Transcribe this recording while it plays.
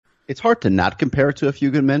it's hard to not compare it to A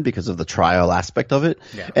Few Good Men because of the trial aspect of it.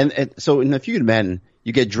 Yeah. And so in A Few Good Men,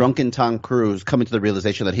 you get drunken Tom Cruise coming to the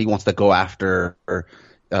realization that he wants to go after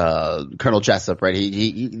Colonel Jessup, right?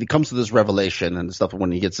 He comes to this revelation and stuff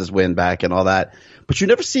when he gets his wind back and all that. But you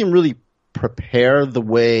never see him really prepare the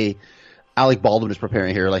way Alec Baldwin is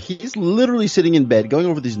preparing here. Like, he's literally sitting in bed, going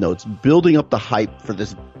over these notes, building up the hype for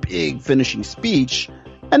this big finishing speech.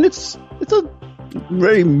 And it's a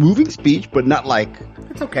very moving speech, but not like...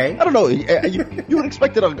 It's okay. I don't know. You would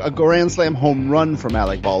expect a Grand Slam home run from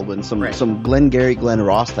Alec Baldwin, some Glengarry Glen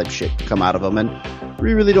Ross type shit to come out of him, and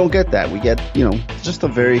we really don't get that. We get, just a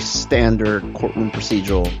very standard courtroom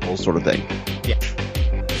procedural sort of thing. Yeah.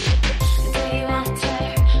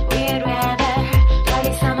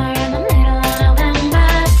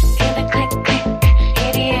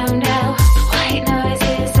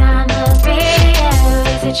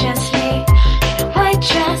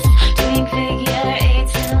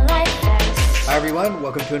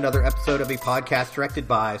 Welcome to another episode of a podcast directed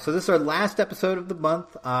by. So this is our last episode of the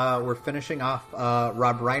month. We're finishing off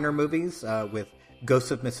Rob Reiner movies with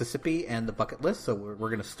Ghosts of Mississippi and The Bucket List. So we're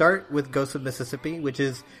going to start with Ghosts of Mississippi, which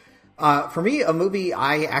is, for me, a movie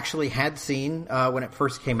I actually had seen when it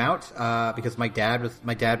first came out because my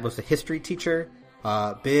dad was a history teacher.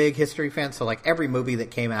 Big history fan, so like every movie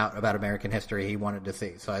that came out about American history he wanted to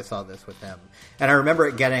see, so I saw this with him. And I remember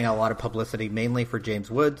it getting a lot of publicity, mainly for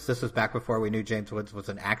James Woods. This was back before we knew James Woods was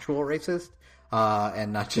an actual racist,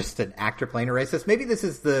 and not just an actor playing a racist. Maybe this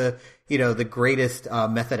is the greatest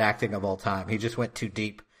method acting of all time. He just went too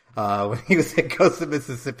deep when he was in Ghosts of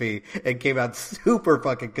Mississippi and came out super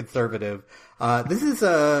fucking conservative. This is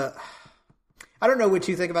I don't know what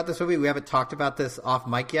you think about this movie. We haven't talked about this off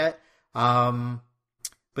mic yet.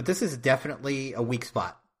 But this is definitely a weak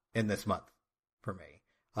spot in this month for me.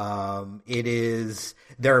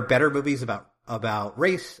 There are better movies about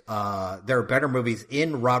race. There are better movies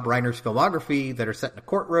in Rob Reiner's filmography that are set in a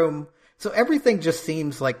courtroom. So everything just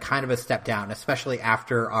seems like kind of a step down, especially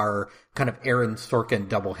after our kind of Aaron Sorkin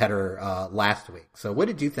doubleheader, last week. So what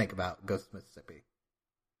did you think about Ghost of Mississippi?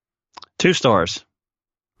 2 stars.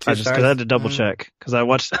 I Stars? just had to double check because I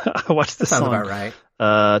watched this Sounds song. about right.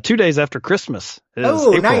 2 days after Christmas is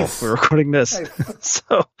Oh, April. nice. We're recording this. Nice.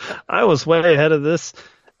 So I was way ahead of this.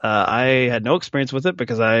 I had no experience with it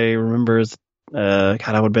because I remember, I would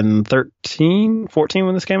have been 13, 14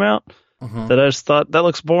 when this came out. Mm-hmm. That I just thought that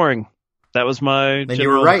looks boring. That was my Then you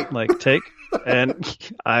were right. take. And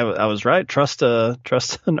I was right. Trust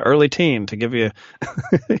an early teen to give you,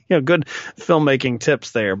 good filmmaking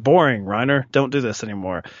tips there. Boring, Reiner. Don't do this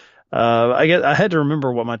anymore. I had to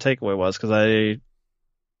remember what my takeaway was because I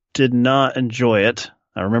did not enjoy it.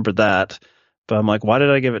 I remembered that, but I'm like, why did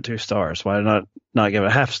I give it 2 stars? Why did I not give it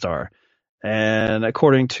a half star? And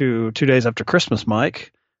according to 2 Days After Christmas,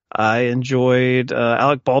 Mike, I enjoyed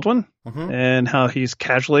Alec Baldwin and how he's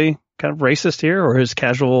casually kind of racist here, or his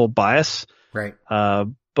casual bias. Right.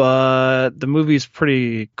 But the movie's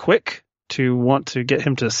pretty quick to want to get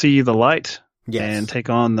him to see the light and take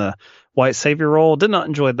on the white savior role. Did not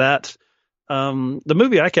enjoy that. The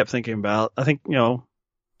movie I kept thinking about, I think,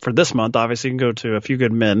 for this month, obviously you can go to A Few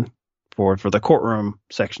Good Men for the courtroom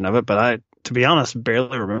section of it, but I, to be honest,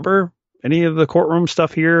 barely remember any of the courtroom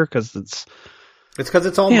stuff here because it's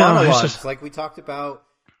all monologues. just, like we talked about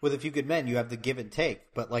with A Few Good Men, you have the give and take,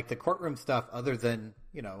 but like the courtroom stuff, other than,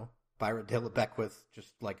 Byron Taylor Beckwith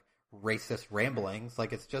just like racist ramblings,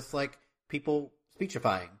 like it's just like people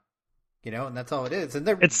speechifying, and that's all it is. And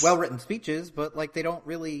they're well-written speeches, but like they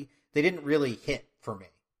didn't really hit for me.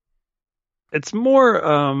 It's more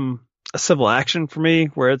a civil action for me,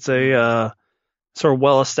 where it's a sort of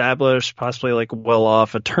well-established, possibly like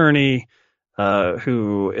well-off attorney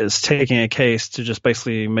who is taking a case to just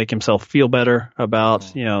basically make himself feel better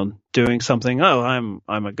about, doing something. Oh,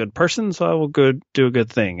 I'm a good person, so I will do a good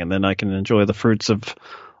thing, and then I can enjoy the fruits of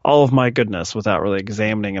all of my goodness without really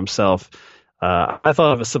examining himself. I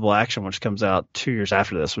thought of a civil action, which comes out 2 years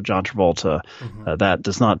after this with John Travolta, that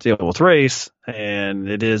does not deal with race, and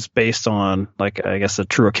it is based on, like, I guess, a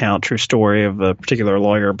true story of a particular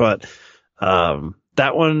lawyer. But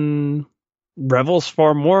that one revels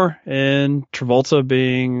far more in Travolta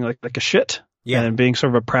being like a shit, and being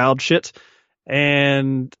sort of a proud shit,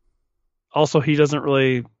 and also he doesn't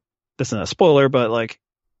really. This isn't a spoiler, but like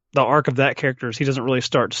the arc of that character is he doesn't really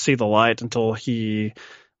start to see the light until he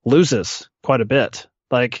loses quite a bit.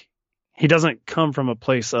 Like, he doesn't come from a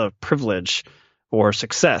place of privilege or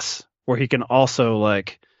success where he can also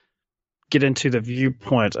like get into the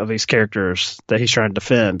viewpoint of these characters that he's trying to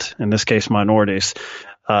defend, in this case minorities,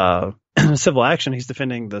 civil action, he's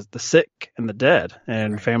defending the sick and the dead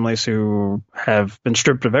and families who have been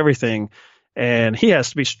stripped of everything. And he has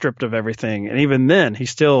to be stripped of everything. And even then, he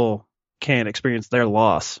still can't experience their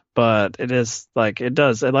loss. But it is like, it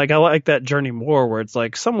does. Like, I like that journey more, where it's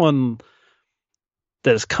like someone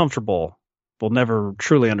that is comfortable will never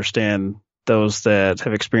truly understand those that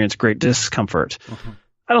have experienced great discomfort.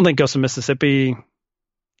 I don't think Ghost of Mississippi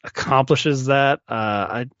accomplishes that.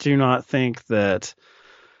 I do not think that,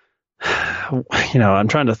 I'm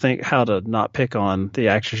trying to think how to not pick on the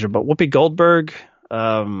actress, but Whoopi Goldberg,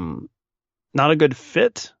 not a good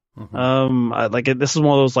fit. This is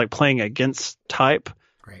one of those like playing against type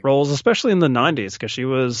roles, especially in the 90s, because she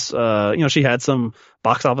was, she had some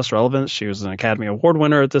box office relevance. She was an Academy Award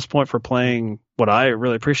winner at this point for playing what I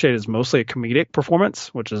really appreciate is mostly a comedic performance,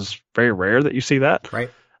 which is very rare that you see that. Right.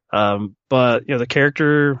 But the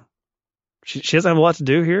character, she doesn't have a lot to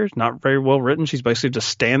do here. Not very well written. She's basically just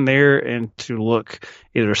stand there and to look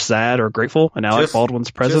either sad or grateful in Alec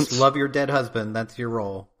Baldwin's presence. Just love your dead husband. That's your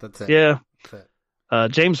role. That's it. Yeah. That's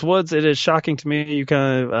it. James Woods, it is shocking to me. You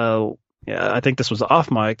kind of, I think this was off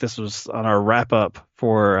mic. This was on our wrap up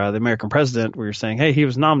for The American President, where you're saying, hey, he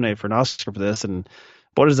was nominated for an Oscar for this. And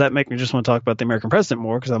what does that make me just want to talk about The American President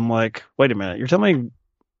more? Because I'm like, wait a minute. You're telling me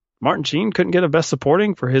Martin Sheen couldn't get a Best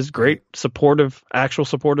Supporting for his great actual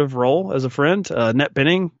supportive role as a friend? Annette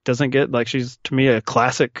Bening doesn't get, she's, to me, a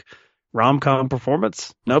classic rom-com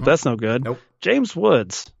performance. Nope, that's no good. Nope. James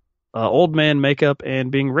Woods, old man makeup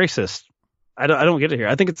and being racist. I don't get it here.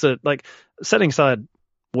 I think it's setting aside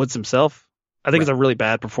Woods himself, I think it's a really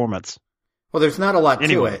bad performance. Well, there's not a lot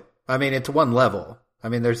to it. I mean, it's one level. I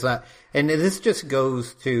mean, there's that. And this just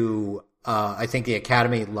goes to, I think the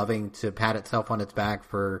Academy loving to pat itself on its back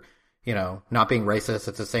for, not being racist.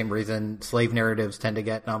 It's the same reason slave narratives tend to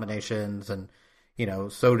get nominations, and,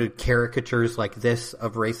 so do caricatures like this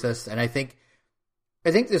of racists. And I think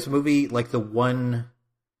this movie, the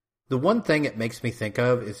one thing it makes me think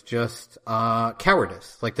of is just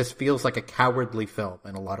cowardice. This feels like a cowardly film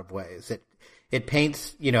in a lot of ways. It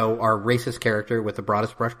paints, our racist character with the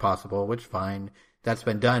broadest brush possible, which fine, that's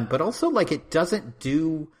been done. But also, it doesn't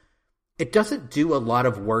do a lot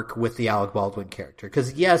of work with the Alec Baldwin character.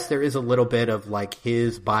 Because yes, there is a little bit of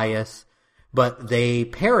his bias, but they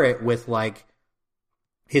pair it with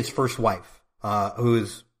his first wife,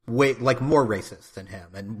 who's way more racist than him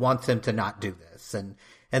and wants him to not do this, and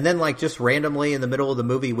then just randomly in the middle of the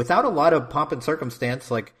movie, without a lot of pomp and circumstance,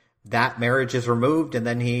 that marriage is removed, and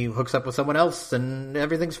then he hooks up with someone else, and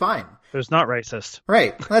everything's fine. Who's not racist.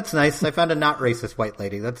 Right. That's nice. I found a not racist white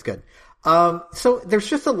lady. That's good. So there's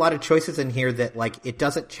just a lot of choices in here that it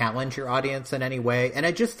doesn't challenge your audience in any way, and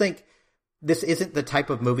I just think this isn't the type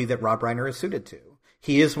of movie that Rob Reiner is suited to.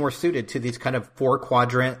 He is more suited to these kind of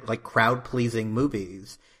 4-quadrant, crowd-pleasing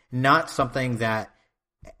movies, not something that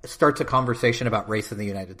starts a conversation about race in the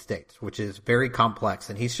United States, which is very complex,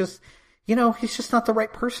 and he's just not the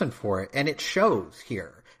right person for it, and it shows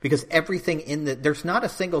here, because everything there's not a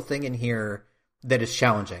single thing in here that is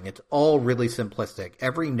challenging. It's all really simplistic.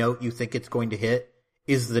 Every note you think it's going to hit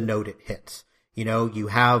is the note it hits. You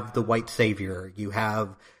have the white savior, you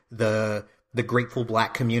have the grateful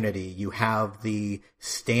black community, you have the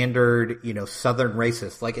standard, southern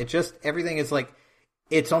racist. Everything is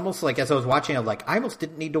it's almost as I was watching it, I almost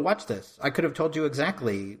didn't need to watch this. I could have told you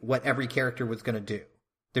exactly what every character was going to do.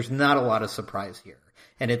 There's not a lot of surprise here.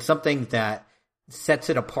 And it's something that sets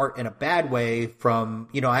it apart in a bad way from,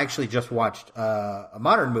 I actually just watched a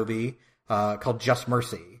modern movie called Just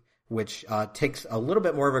Mercy, which takes a little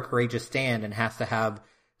bit more of a courageous stand and has to have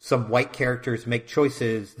some white characters make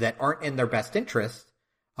choices that aren't in their best interest,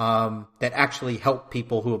 that actually help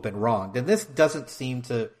people who have been wronged. And this doesn't seem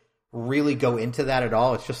to really go into that at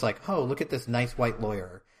all. It's just oh, look at this nice white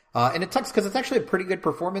lawyer. And it sucks because it's actually a pretty good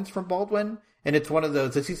performance from Baldwin. And it's one of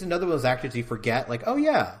those, he's another one of those actors you forget, oh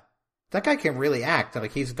yeah, that guy can really act.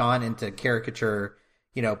 He's gone into caricature,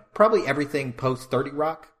 probably everything post 30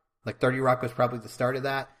 Rock. 30 Rock was probably the start of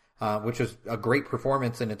that, which was a great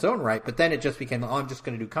performance in its own right. But then it just became, I'm just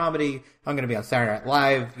going to do comedy. I'm going to be on Saturday Night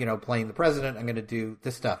Live, playing the president. I'm going to do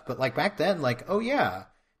this stuff. But back then, oh yeah,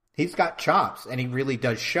 he's got chops and he really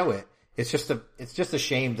does show it. It's just a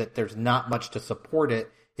shame that there's not much to support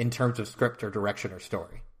it in terms of script or direction or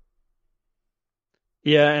story.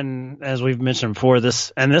 Yeah, and as we've mentioned before,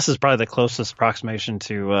 this is probably the closest approximation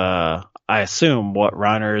to, I assume, what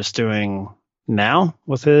Reiner is doing now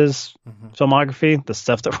with his filmography, the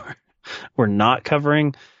stuff that we're not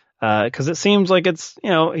covering, because it seems like it's,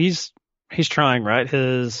 he's trying, right?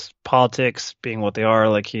 His politics being what they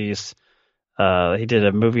are, he did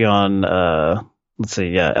a movie on let's see,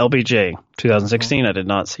 yeah, LBJ 2016. I did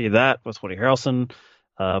not see that with Woody Harrelson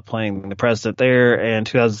playing the president there, and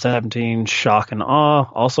 2017 Shock and Awe,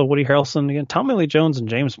 also Woody Harrelson again. Tommy Lee Jones and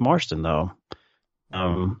James Marsden though.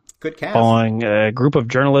 Good cast. Following a group of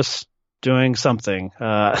journalists doing something.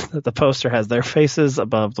 The poster has their faces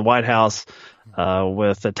above the White House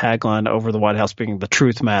with the tagline over the White House being "The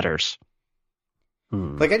Truth Matters."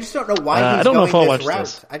 Like, I just don't know why he's going this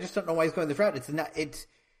route. I just don't know why he's going this route. It's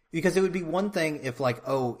because it would be one thing if, like,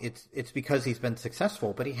 oh, it's because he's been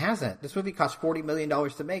successful, but he hasn't. This movie cost $40 million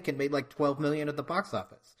to make and made like $12 million at the box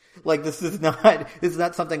office. Like, this is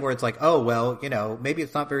not something where it's like, oh, well, you know, maybe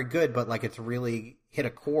it's not very good, but like it's really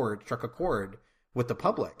struck a chord with the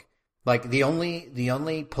public. Like, the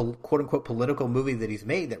only quote unquote political movie that he's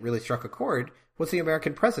made that really struck a chord was The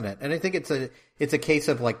American President. And I think it's a case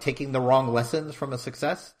of like taking the wrong lessons from a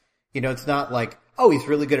success. You know, it's not like, oh, he's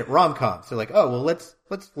really good at rom-coms. They're like, oh, well, let's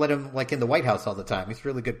let him like in the White House all the time. He's a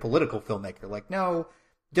really good political filmmaker. Like, no,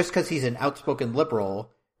 just because he's an outspoken liberal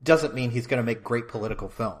doesn't mean he's going to make great political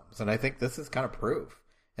films. And I think this is kind of proof.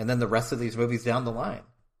 And then the rest of these movies down the line.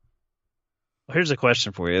 Well, here's a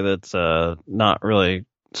question for you that's not really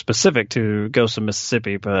specific to Ghost of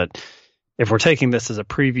Mississippi, but if we're taking this as a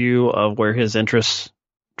preview of where his interests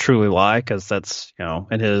truly lie, because that's, you know,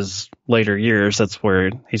 in his later years, that's where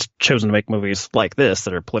he's chosen to make movies like this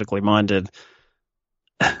that are politically minded.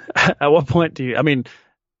 At what point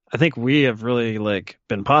I think we have really like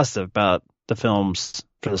been positive about the films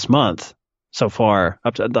for this month so far.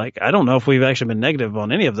 Up to, like, I don't know if we've actually been negative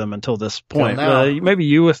on any of them until this point. Maybe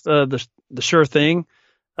you with the Sure Thing,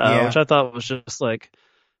 which I thought was just like,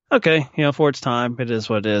 okay, you know, for its time, it is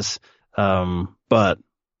what it is. But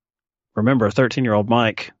remember, 13-year-old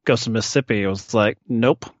Mike, Ghost of Mississippi, was like,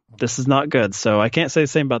 nope, this is not good. So I can't say the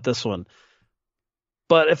same about this one.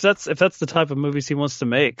 But if that's the type of movies he wants to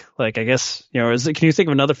make, like, I guess, you know, can you think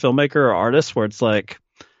of another filmmaker or artist where it's like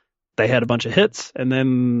they had a bunch of hits and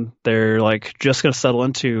then they're like just going to settle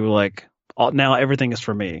into like, now everything is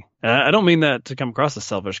for me. And I don't mean that to come across as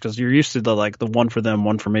selfish, because you're used to the one for them,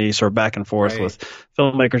 one for me sort of back and forth with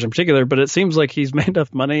filmmakers in particular. But it seems like he's made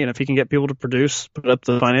enough money, and if he can get people to put up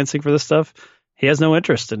the financing for this stuff, he has no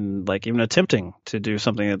interest in like even attempting to do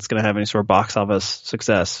something that's going to have any sort of box office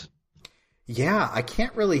success. Yeah, I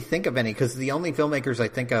can't really think of any, because the only filmmakers I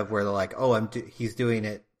think of where they're like, oh, he's doing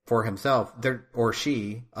it for himself, they're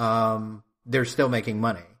still making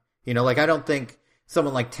money. You know, like, I don't think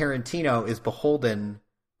someone like Tarantino is beholden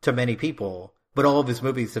to many people, but all of his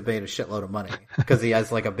movies have made a shitload of money because he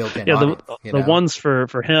has like a built-in audience. The ones for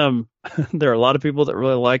him, there are a lot of people that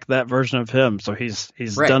really like that version of him, so he's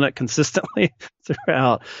done it consistently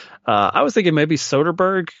throughout. I was thinking maybe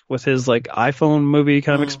Soderbergh with his like iPhone movie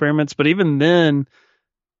kind of experiments, but even then,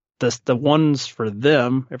 the ones for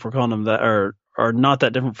them, if we're calling them that, are not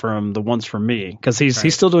that different from the ones for me, because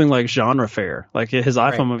he's still doing like genre fare. Like his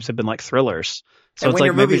iPhone movies have been like thrillers. So and it's when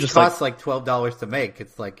like your movies just cost like $12 to make,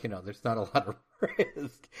 it's like, you know, there's not a lot of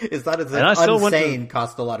risk. It's not as Unsane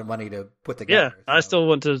cost a lot of money to put together. Yeah, so. I still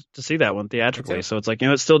went to see that one theatrically. So it's like, you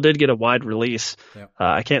know, it still did get a wide release. Yeah.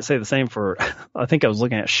 I can't say the same for, I think I was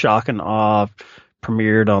looking at Shock and Awe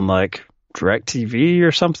premiered on like DirecTV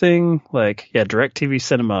or something. Like, yeah, DirecTV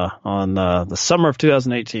Cinema on the summer of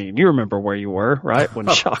 2018. You remember where you were, right? When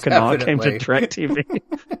Shock and Awe came to DirecTV.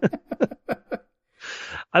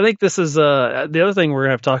 I think this is the other thing we're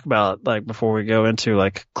going to have to talk about, like, before we go into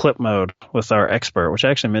like clip mode with our expert, which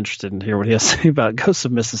actually I'm interested in hear what he has to say about Ghosts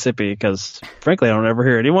of Mississippi, because frankly, I don't ever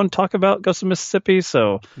hear anyone talk about Ghosts of Mississippi,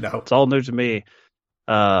 so It's all new to me.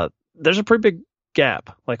 There's a pretty big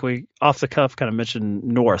gap. Like, we off the cuff kind of mentioned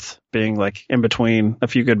North being like in between A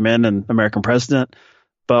Few Good Men and American President,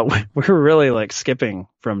 but we were really like skipping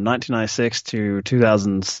from 1996 to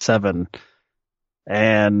 2007,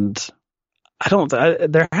 and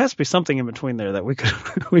there has to be something in between there that we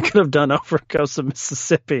could have done over Ghost of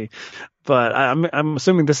Mississippi, but I'm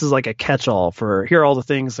assuming this is like a catch-all for here are all the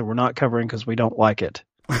things that we're not covering because we don't like it.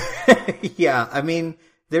 Yeah, I mean,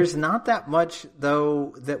 there's not that much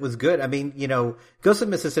though that was good. I mean, you know, Ghost of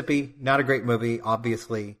Mississippi, not a great movie,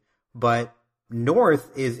 obviously, but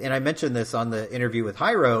North is, and I mentioned this on the interview with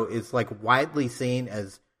Hyro, is like widely seen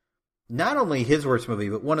as not only his worst movie,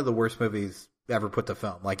 but one of the worst movies ever put to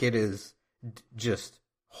film. Like, it is just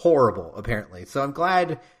horrible, apparently. So I'm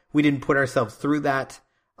glad we didn't put ourselves through that.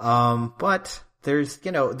 But there's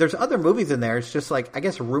other movies in there. It's just like, I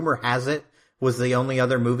guess rumor has it was the only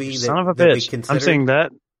other movie that we considered. I'm seeing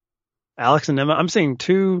that. Alex and Emma, I'm seeing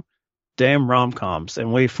two damn rom-coms,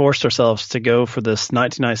 and we forced ourselves to go for this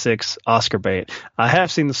 1996 Oscar bait. I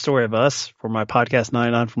have seen The Story of Us for my podcast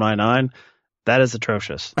 99 from 99. That is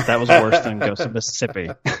atrocious. That was worse than Ghost of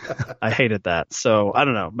Mississippi. I hated that. So I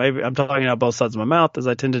don't know. Maybe I'm talking out both sides of my mouth as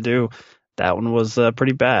I tend to do. That one was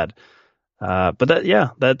pretty bad. But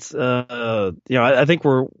that's I think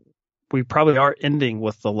we probably are ending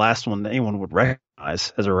with the last one that anyone would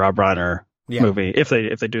recognize as a Rob Reiner movie if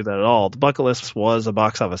they do that at all. The Bucket List was a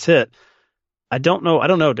box office hit. I don't know.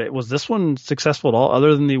 Was this one successful at all,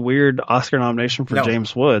 other than the weird Oscar nomination for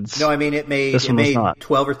James Woods? No, I mean it made $12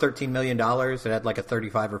 or $13 million. It had like a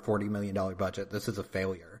 $35 or $40 million budget. This is a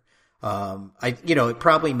failure. It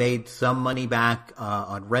probably made some money back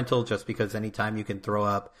on rental, just because anytime you can throw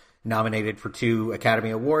up nominated for 2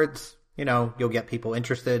 Academy Awards, you'll get people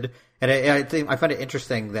interested. And I find it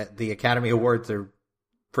interesting that the Academy Awards are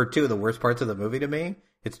for 2 of the worst parts of the movie to me.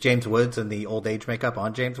 It's James Woods and the old age makeup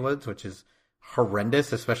on James Woods, which is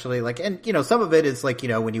horrendous, especially some of it is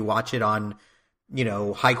when you watch it on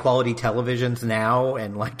high quality televisions now,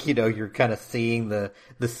 and you're kind of seeing the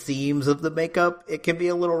seams of the makeup. It can be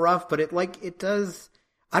a little rough, but it does.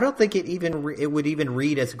 I don't think it would even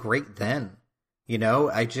read as great then.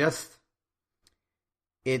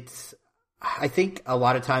 I think a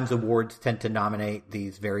lot of times awards tend to nominate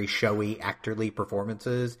these very showy actorly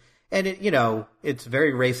performances. And it's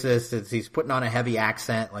very racist. He's putting on a heavy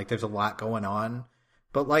accent. There's a lot going on.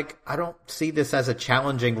 But I don't see this as a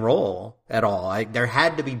challenging role at all. There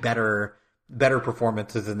had to be better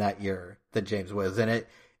performances in that year than James Woods.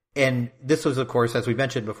 And this was, of course, as we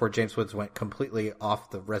mentioned before, James Woods went completely off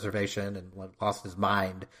the reservation and lost his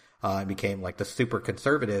mind, and became the super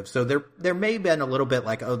conservative. So there may have been a little bit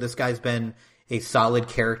this guy's been a solid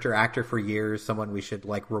character actor for years, someone we should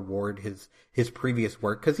reward his previous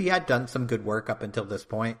work, because he had done some good work up until this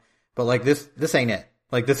point. But this ain't it.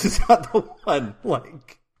 This is not the one.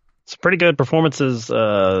 It's pretty good performances.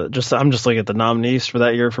 I'm just looking at the nominees for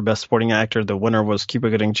that year for Best Supporting Actor. The winner was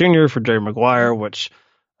Cuba Gooding Jr. for Jerry Maguire, which,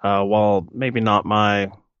 while maybe not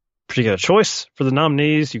my particular choice for the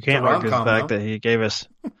nominees, you can't argue the fact that he gave us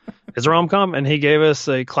it's a rom-com, and he gave us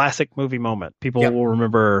a classic movie moment. People will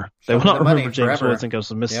remember. They will not remember James Woods and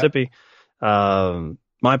Ghost of Mississippi.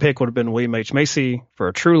 My pick would have been William H. Macy for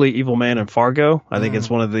A Truly Evil Man in Fargo. I think it's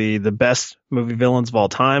one of the best movie villains of all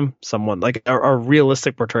time. Someone a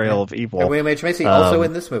realistic portrayal of evil. And William H. Macy also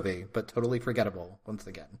in this movie, but totally forgettable once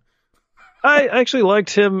again. I actually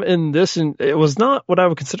liked him in this, and it was not what I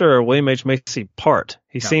would consider a William H. Macy part.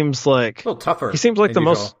 He seems like a little tougher. He seems like the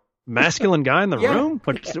most masculine guy in the room,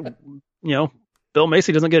 which Bill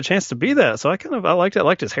Macy doesn't get a chance to be that. So I liked it. I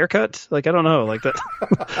liked his haircut. I don't know,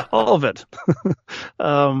 that all of it.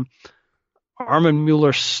 Armin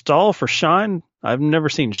Mueller-Stahl for Shine. I've never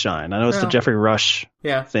seen Shine. I know it's the Jeffrey Rush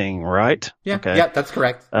thing, right? Yeah, okay. Yeah, that's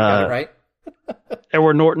correct. You got it right.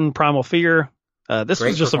 Edward Norton, Primal Fear. This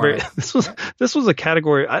was just this was a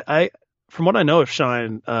category. I from what I know of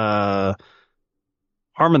Shine, Armin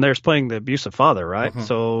there's playing the abusive father, right? Mm-hmm.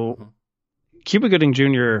 So Cuba Gooding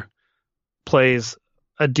Jr. plays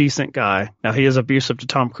a decent guy. Now he is abusive to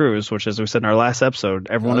Tom Cruise, which, as we said in our last episode,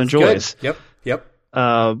 everyone enjoys. Good. Yep.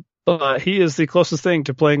 But he is the closest thing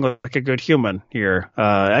to playing like a good human here.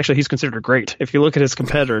 Actually, he's considered great. If you look at his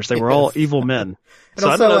competitors, they were all evil men. And so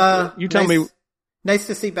also, I don't know, you tell me. Nice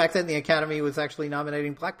to see back then the Academy was actually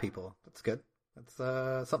nominating black people. That's good.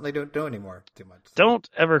 That's something they don't do anymore too much. So. Don't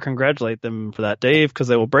ever congratulate them for that, Dave, because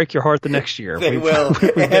they will break your heart the next year. They will.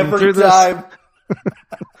 Every time.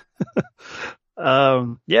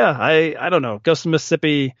 I don't know. Ghost of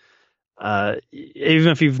Mississippi, even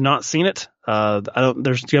if you've not seen it, there's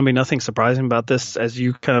going to be nothing surprising about this. As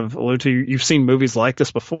you kind of allude to, you've seen movies like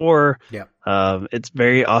this before. Yeah. It's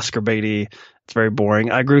very Oscar baity. It's very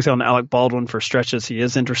boring. I agree with you on Alec Baldwin for stretches. He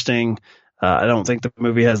is interesting. I don't think the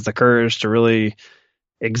movie has the courage to really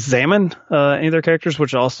examine any of their characters,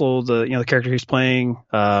 which also the character he's playing,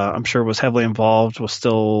 I'm sure was heavily involved, was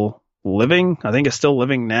still living. I think is still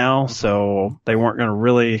living now, so they weren't going to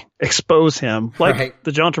really expose him like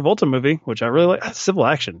the John Travolta movie, which I really like. Civil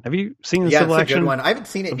Action. Have you seen the Civil Action? Yeah, it's a good one. I haven't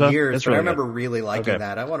seen it in years, but I remember really liking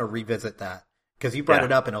that. I want to revisit that because you brought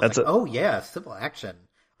it up, and I was like, oh yeah, Civil Action.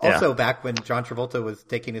 Also, back when John Travolta was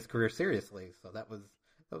taking his career seriously, so that was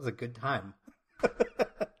a good time.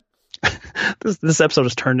 This episode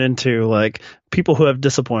has turned into like people who have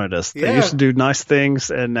disappointed us. They used to do nice things,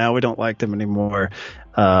 and now we don't like them anymore.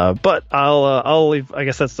 But I'll leave. I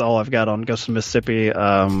guess that's all I've got on Ghost of Mississippi.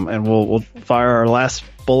 And we'll fire our last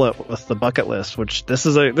bullet with the bucket list, which this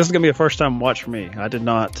is gonna be a first time watch for me. I did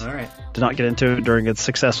not get into it during its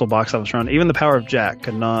successful box office run. Even The Power of Jack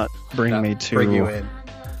could not bring you in.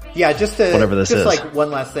 Yeah, whatever this is. Like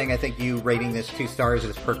one last thing, I think you rating this 2 stars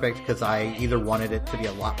is perfect because I either wanted it to be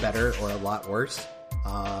a lot better or a lot worse.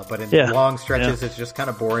 But in long stretches, it's just kind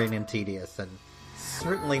of boring and tedious, and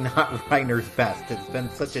certainly not Reiner's best. It's been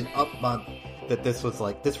such an up month that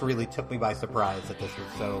this really took me by surprise that this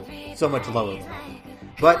was so much lower than that.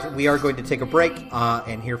 But we are going to take a break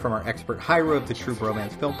and hear from our expert Hyro of the True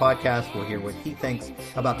Bromance Film Podcast. We'll hear what he thinks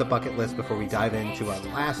about the bucket list before we dive into our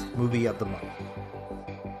last movie of the month.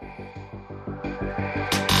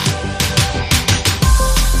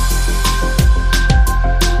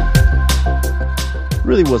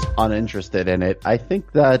 Really was uninterested in it. I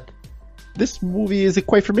think that this movie isn't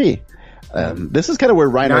quite for me. This is kind of where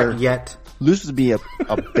Reiner Not yet. loses me a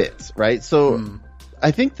bit, right? So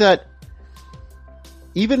I think that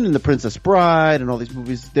even in The Princess Bride and all these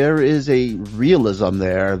movies, there is a realism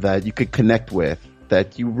there that you could connect with,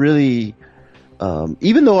 that you really,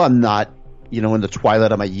 even though I'm not, in the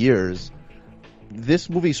twilight of my years, this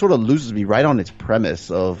movie sort of loses me right on its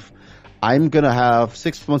premise of, I'm going to have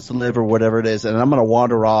 6 months to live or whatever it is, and I'm going to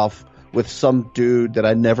wander off with some dude that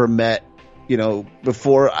I never met,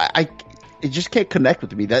 before. It just can't connect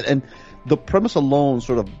with me. And the premise alone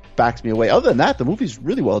sort of backs me away. Other than that, the movie's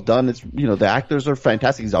really well done. It's, the actors are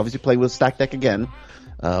fantastic. He's obviously playing with Stack Deck again,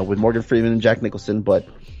 with Morgan Freeman and Jack Nicholson, but,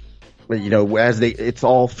 it's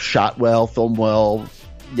all shot well, filmed well,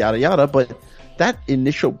 yada, yada. But that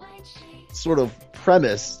initial sort of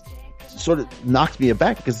premise sort of knocks me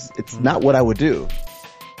aback because it's not what I would do.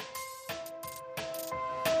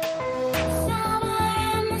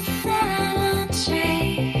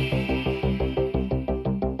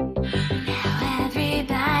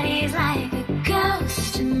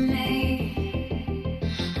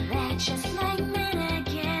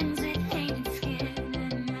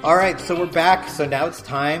 All right, so we're back. So now it's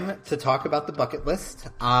time to talk about the bucket list.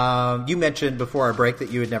 You mentioned before our break that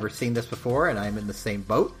you had never seen this before, and I'm in the same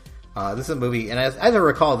boat. This is a movie, and as I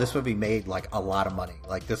recall, this movie made a lot of money.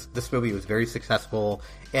 This movie was very successful,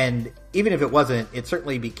 and even if it wasn't, it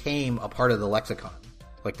certainly became a part of the lexicon.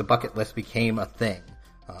 The bucket list became a thing.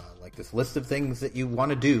 This list of things that you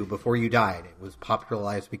want to do before you died. It was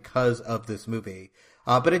popularized because of this movie.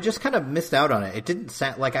 But it just kind of missed out on it. It didn't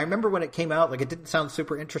sound I remember when it came out, it didn't sound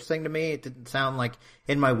super interesting to me. It didn't sound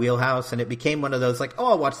in my wheelhouse, and it became one of those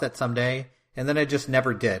I'll watch that someday. And then I just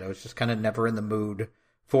never did. I was just kind of never in the mood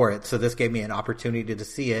for it. So this gave me an opportunity to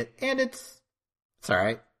see it, and it's all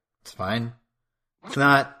right. It's fine. It's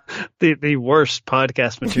not the worst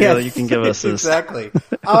podcast material you can give us. Exactly.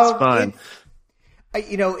 It's fine.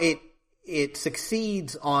 It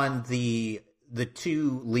succeeds on the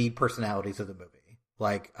two lead personalities of the movie.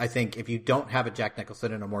 I think if you don't have a Jack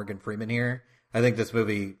Nicholson and a Morgan Freeman here, I think this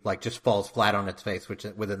movie just falls flat on its face,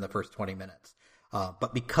 within the first 20 minutes.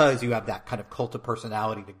 But because you have that kind of cult of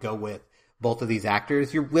personality to go with both of these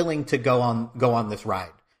actors, you're willing to go on this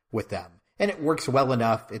ride with them, and it works well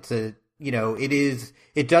enough. It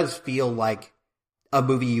does feel like a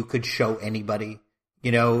movie you could show anybody.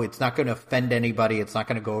 It's not going to offend anybody. It's not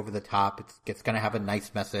going to go over the top. It's going to have a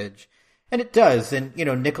nice message. And it does. And,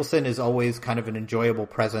 Nicholson is always kind of an enjoyable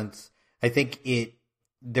presence. I think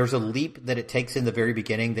there's a leap that it takes in the very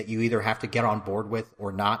beginning that you either have to get on board with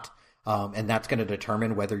or not. And that's going to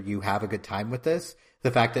determine whether you have a good time with this. The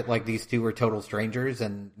fact that these two are total strangers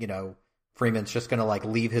and, Freeman's just going to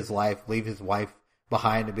leave his life, leave his wife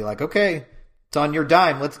behind and be okay, it's on your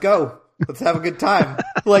dime. Let's go. Let's have a good time.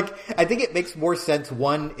 I think it makes more sense,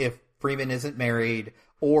 one, if Freeman isn't married,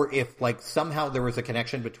 or if somehow there was a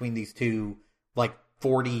connection between these two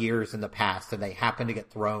 40 years in the past and they happen to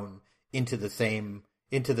get thrown into the same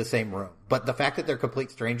room. But the fact that they're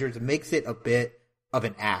complete strangers makes it a bit of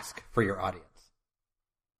an ask for your audience.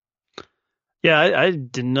 Yeah, I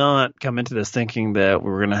did not come into this thinking that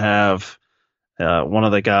we were going to have one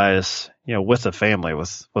of the guys, with a family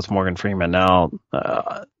with Morgan Freeman. Now,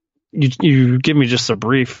 you give me just a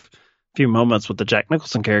brief few moments with the Jack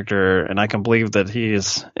Nicholson character, and I can believe that he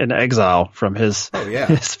is in exile from his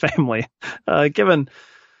family. Given,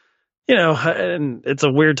 and it's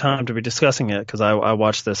a weird time to be discussing it because I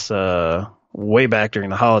watched this way back during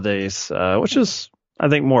the holidays, which is, I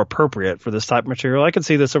think, more appropriate for this type of material. I could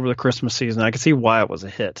see this over the Christmas season. I could see why it was a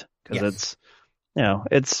hit because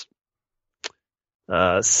it's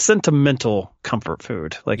sentimental comfort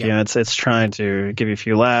food. It's trying to give you a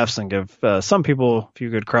few laughs and give some people a few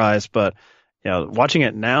good cries. But watching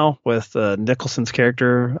it now with Nicholson's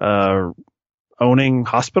character owning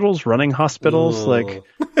hospitals, running hospitals,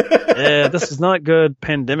 this is not good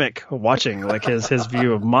pandemic watching. His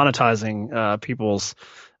view of monetizing people's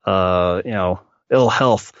ill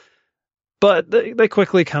health. But they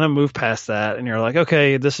quickly kind of move past that, and you're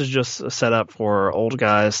okay, this is just a setup for old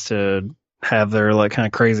guys to have their kind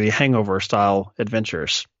of crazy hangover style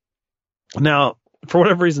adventures. Now, for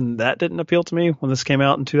whatever reason, that didn't appeal to me when this came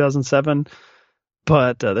out in 2007.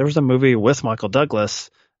 But there was a movie with Michael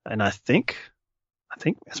Douglas, and I think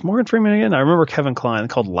it's Morgan Freeman again. I remember Kevin Kline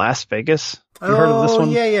called Las Vegas. You heard of this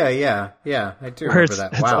one? Yeah. I do remember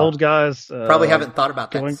that. It's old guys. Probably haven't thought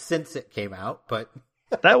about that since it came out, but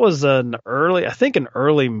that was an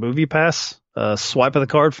early Movie Pass swipe of the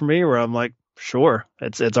card for me, where I'm like, sure,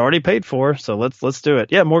 it's already paid for, so let's do it.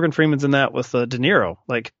 Yeah, Morgan Freeman's in that with De Niro.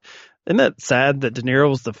 Like, isn't that sad that De Niro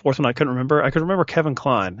was the fourth one I couldn't remember? I could remember Kevin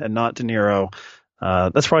Kline and not De Niro.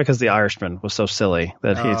 That's probably because The Irishman was so silly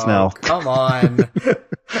that he's now. Come on.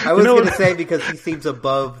 I was going to say because he seems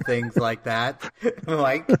above things like that.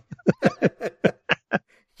 Like,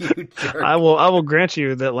 you jerk. I will grant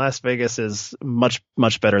you that Las Vegas is much,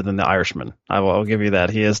 much better than The Irishman. I'll give you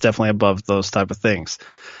that. He is definitely above those type of things.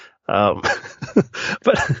 But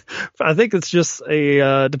I think it's just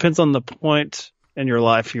depends on the point in your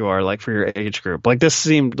life you are, like, for your age group. Like,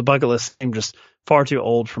 the bucket list seemed just far too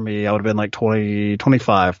old for me. I would have been like 20,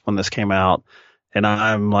 25 when this came out. And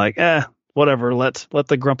I'm like, whatever. Let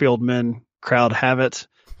the grumpy old men crowd have it.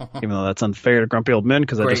 Even though that's unfair to grumpy old men,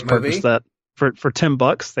 because I just purchased that for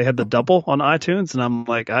 $10. They had the double on iTunes. And I'm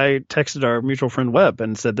like, I texted our mutual friend Webb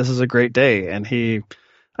and said, this is a great day. And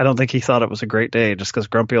I don't think he thought it was a great day just because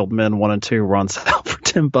Grumpy Old Men 1 and 2 were on sale for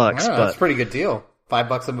 $10. That's a pretty good deal.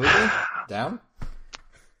 $5 a movie? Down?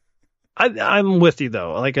 I'm with you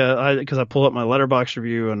though, like, because I pull up my Letterboxd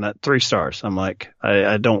review and at 3 stars, I'm like,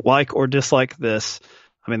 I don't like or dislike this.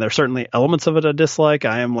 I mean, there's certainly elements of it I dislike.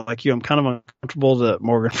 I am like you. I'm kind of uncomfortable that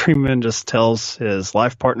Morgan Freeman just tells his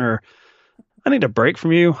life partner, I need a break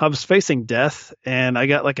from you. I was facing death and I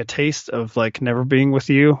got like a taste of like never being with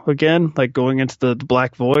you again, like going into the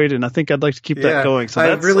black void. And I think I'd like to keep that going. So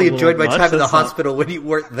I really enjoyed my time in the hospital when you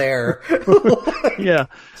weren't there. Yeah.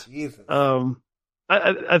 Jesus.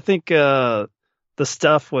 I think the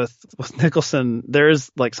stuff with Nicholson, there is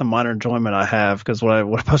like some minor enjoyment I have, because what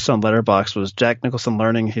I posted on Letterboxd was Jack Nicholson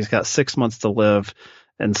learning he's got 6 months to live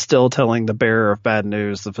and still telling the bearer of bad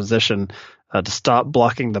news, the physician, to stop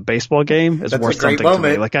blocking the baseball game is worth something to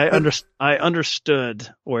me. Like, I understood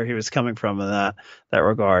where he was coming from in that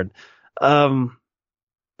regard. Some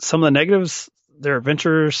of the negatives, their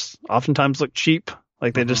adventures oftentimes look cheap.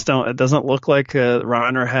 Like, they just don't. It doesn't look like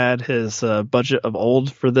Reiner had his budget of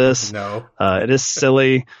old for this. No, it is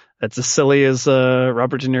silly. It's as silly as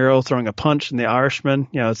Robert De Niro throwing a punch in The Irishman.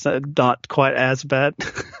 You know, it's not quite as bad.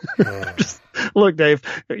 Look, Dave,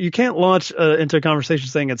 you can't launch into a conversation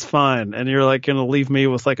saying it's fine, and you're like going to leave me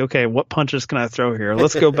with like, okay, what punches can I throw here?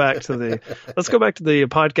 Let's go back to the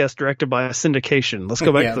podcast directed by syndication. Let's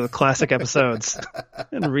go back to the classic episodes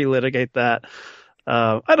and relitigate that.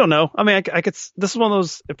 I don't know. I mean, I could. This is one of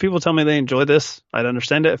those. If people tell me they enjoy this, I'd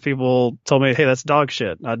understand it. If people told me, "Hey, that's dog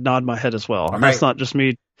shit," I'd nod my head as well. And that's not just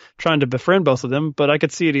me trying to befriend both of them, but I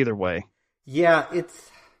could see it either way. Yeah, it's.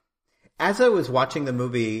 As I was watching the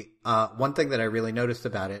movie, one thing that I really noticed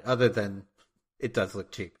about it, other than it does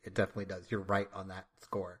look cheap, it definitely does. You're right on that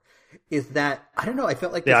score. Is that I don't know? I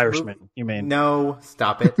felt like The Irishman. You mean? No,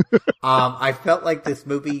 stop it. I felt like this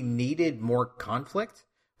movie needed more conflict.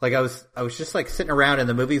 Like, I was just like sitting around and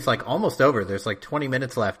the movie's like almost over. There's like 20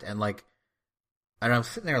 minutes left, and like, and I'm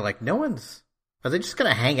sitting there like, are they just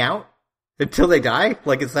gonna hang out until they die?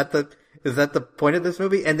 Like, is that the point of this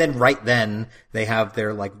movie? And then right then they have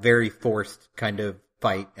their like very forced kind of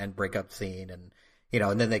fight and breakup scene, and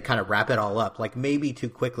and then they kind of wrap it all up like maybe too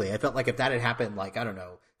quickly. I felt like if that had happened like, I don't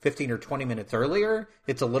know, 15 or 20 minutes earlier,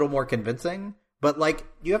 it's a little more convincing. But like,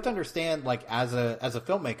 you have to understand, like, as a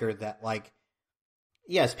filmmaker, that like,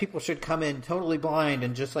 yes, people should come in totally blind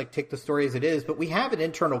and just like take the story as it is, but we have an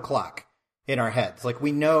internal clock in our heads. Like,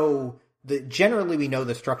 generally we know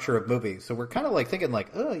the structure of movies. So we're kind of like thinking like,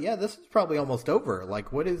 oh yeah, this is probably almost over. Like,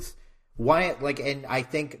 why, like, and I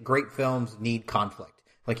think great films need conflict.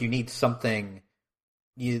 Like, you need something,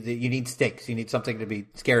 you need stakes. You need something to be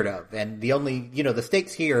scared of. And the only, the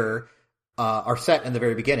stakes here are set in the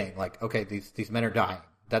very beginning. Like, okay, these men are dying.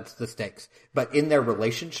 That's the stakes. But in their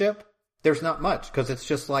relationship, there's not much, because it's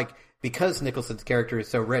just like, because Nicholson's character is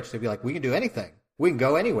so rich, they'd be like, we can do anything. We can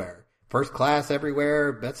go anywhere. First class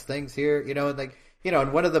everywhere, best things here, and like,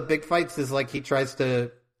 and one of the big fights is like, he tries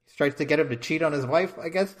to get him to cheat on his wife, I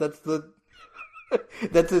guess. That's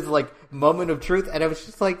that's his like moment of truth. And I was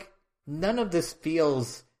just like, none of this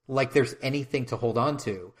feels like there's anything to hold on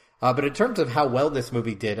to. But in terms of how well this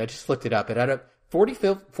movie did, I just looked it up. It had a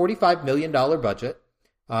 $45 million budget.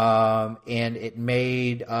 And it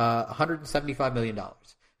made $175 million.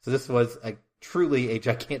 So this was truly a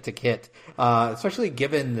gigantic hit, especially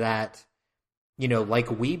given that,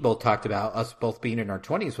 like we both talked about, us both being in our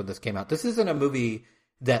 20s when this came out, this isn't a movie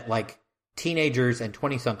that like teenagers and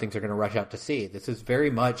 20-somethings are going to rush out to see. This is very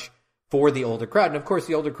much for the older crowd. And of course,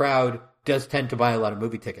 the older crowd does tend to buy a lot of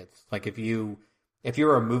movie tickets. Like if you're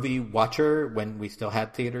a movie watcher when we still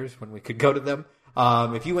had theaters, when we could go to them,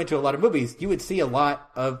 if you went to a lot of movies, you would see a lot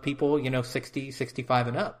of people, 60, 65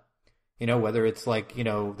 and up. Whether it's like,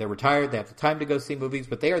 they're retired, they have the time to go see movies,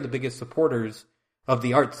 but they are the biggest supporters of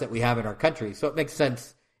the arts that we have in our country. So it makes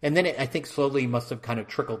sense. And then I think slowly must have kind of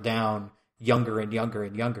trickled down younger and younger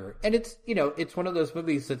and younger. And it's, it's one of those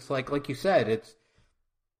movies that's like you said,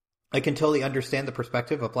 I can totally understand the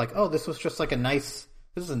perspective of like, oh, this was just like this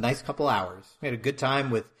is a nice couple hours. We had a good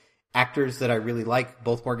time with actors that I really like.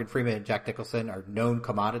 Both Morgan Freeman and Jack Nicholson are known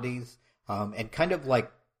commodities, and kind of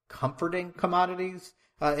like comforting commodities,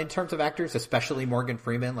 in terms of actors, especially Morgan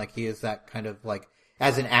Freeman. Like he is that kind of like,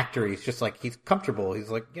 as an actor, he's just like, he's comfortable. He's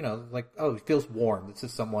like, like, oh, he feels warm. This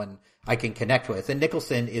is someone I can connect with. And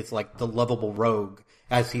Nicholson is like the lovable rogue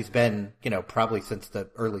as he's been, probably since the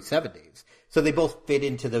early 70s. So they both fit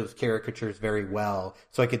into those caricatures very well.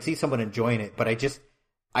 So I could see someone enjoying it, but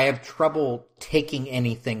I have trouble taking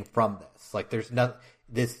anything from this. Like there's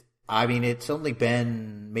it's only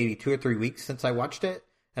been maybe 2 or 3 weeks since I watched it.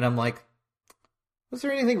 And I'm like, was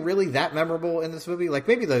there anything really that memorable in this movie? Like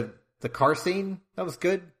maybe the car scene, that was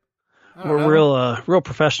good. We're real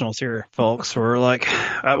professionals here, folks. We're like,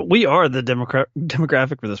 we are the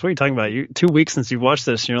demographic for this. What are you talking about? 2 weeks since you've watched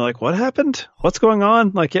this, and you're like, what happened? What's going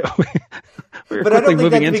on? Like, yeah, we're but I don't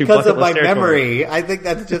think that's because of my territory. memory. I think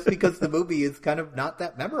that's just because the movie is kind of not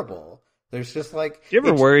that memorable. There's just like, do you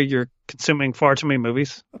ever worry you're consuming far too many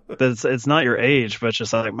movies? It's not your age, but it's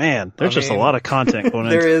just like, man, there's just a lot of content going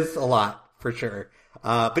in. There is a lot for sure.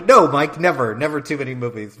 But no, Mike, never too many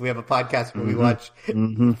movies. We have a podcast where we watch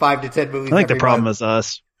 5 to 10 movies. I think the problem is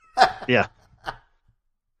us. Yeah.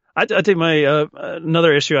 I think my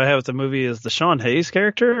another issue I have with the movie is the Sean Hayes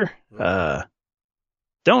character. Okay,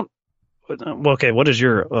 what is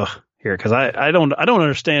your here? Because I don't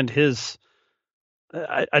understand his.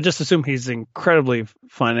 I just assume he's incredibly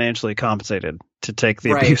financially compensated to take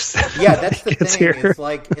the abuse. Yeah, that's the thing. Here. It's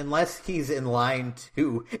like, unless he's in line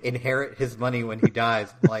to inherit his money when he dies,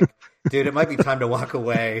 I'm like, dude, it might be time to walk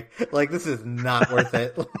away. Like, this is not worth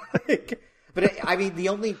it. But the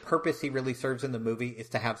only purpose he really serves in the movie is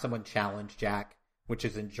to have someone challenge Jack, which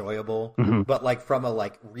is enjoyable. Mm-hmm. But like from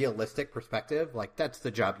a realistic perspective, like that's the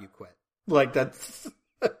job you quit. Like that's.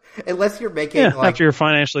 Unless you're making after you're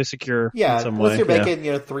financially secure, in some unless way. You're making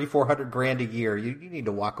 $300,000-$400,000 a year, you need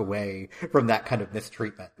to walk away from that kind of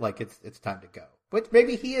mistreatment. Like it's time to go. But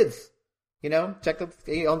maybe he is, check up.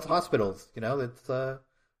 He owns hospitals.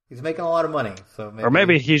 He's making a lot of money. So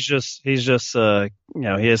maybe he's just he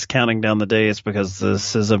is counting down the days because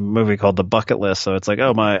this is a movie called The Bucket List. So it's like,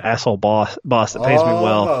 oh, my asshole boss that pays me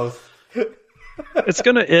well. It's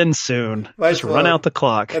going to end soon. Just run out the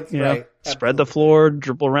clock. That's right. Spread the floor,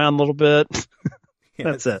 dribble around a little bit.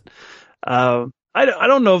 That's it. I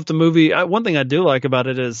don't know if the movie. One thing I do like about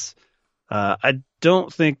it is I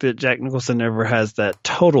don't think that Jack Nicholson ever has that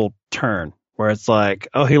total turn where it's like,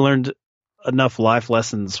 oh, he learned enough life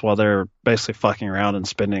lessons while they're basically fucking around and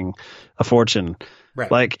spending a fortune.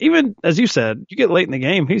 Right. Like, even as you said, you get late in the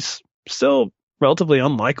game, he's still relatively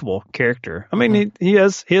unlikable character. I mean, he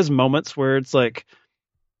has moments where it's like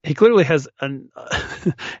he clearly has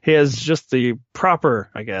he has just the proper,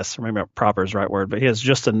 I guess, or maybe not proper is the right word, but he has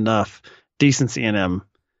just enough decency in him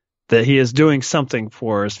that he is doing something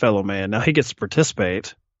for his fellow man. Now he gets to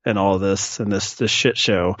participate in all of this and this shit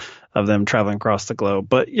show of them traveling across the globe.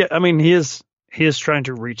 But yeah, I mean, he is trying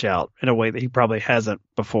to reach out in a way that he probably hasn't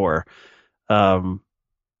before.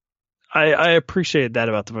 I appreciated that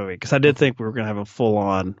about the movie because I did think we were going to have a full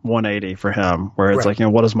on 180 for him where it's like,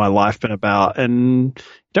 what has my life been about? And you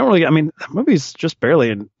don't really, I mean, the movie's just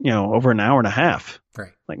barely, over an hour and a half,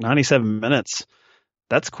 right? Like 97 minutes.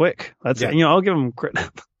 That's quick. That's, I'll give them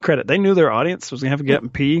credit. They knew their audience was going to have to get up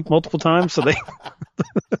and pee multiple times. So they,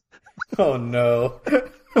 oh no,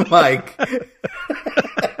 Mike.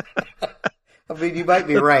 I mean, you might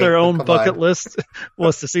be right. Their own bucket list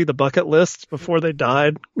was to see the bucket list before they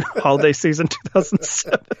died. Holiday season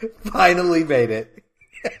 2007. Finally made it.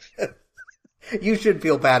 You should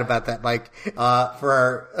feel bad about that, Mike. For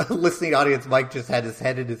our listening audience, Mike just had his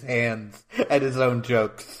head in his hands at his own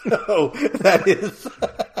jokes. So that is.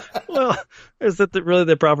 Well, is that really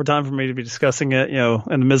the proper time for me to be discussing it? In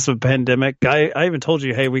the midst of a pandemic, I even told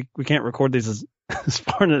you, hey, we can't record these as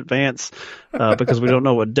far in advance because we don't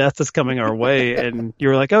know what death is coming our way. And you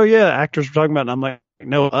were like, oh yeah, actors we're talking about. And I'm like,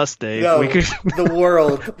 no, us, Dave. No, the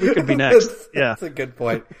world. We could be next. Yeah, that's a good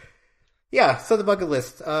point. Yeah, so the bucket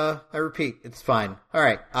list, I repeat, it's fine. All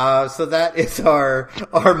right. So that is our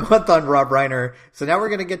month on Rob Reiner. So now we're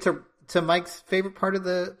going to get to Mike's favorite part of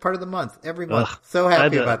the month every month. Ugh, So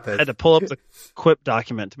happy about this. I had to pull up the Quip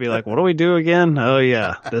document to be like, what do we do again? Oh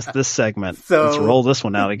yeah, this segment. So, let's roll this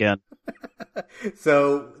one out again.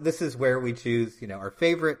 So this is where we choose, our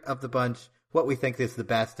favorite of the bunch, what we think is the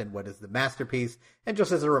best and what is the masterpiece. And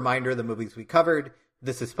just as a reminder, the movies we covered,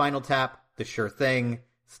 this is Spinal Tap, The Sure Thing,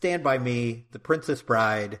 Stand By Me, The Princess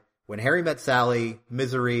Bride, When Harry Met Sally,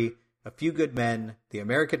 Misery, A Few Good Men, The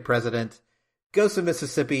American President, Ghost of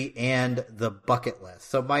Mississippi, and The Bucket List.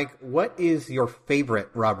 So, Mike, what is your favorite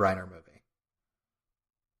Rob Reiner movie?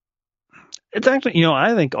 It's actually,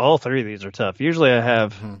 I think all three of these are tough. Usually I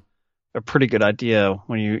have a pretty good idea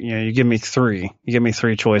when you give me three. You give me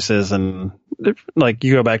three choices, and like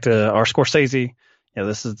you go back to our Scorsese.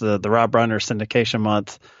 This is the Rob Reiner syndication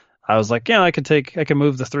month. I was like, I can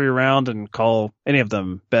move the three around and call any of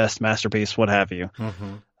them best, masterpiece, what have you.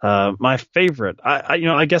 My favorite,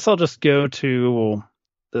 I guess I'll just go to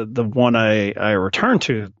the one I return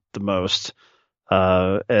to the most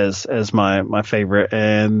as my favorite,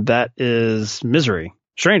 and that is Misery.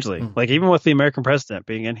 Strangely, like even with The American President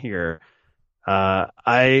being in here,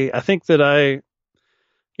 I think that I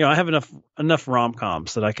have enough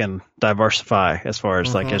rom-coms that I can diversify as far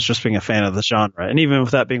as like as just being a fan of the genre. And even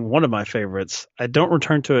with that being one of my favorites, I don't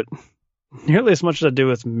return to it nearly as much as I do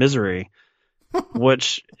with Misery,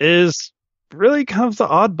 which is really kind of the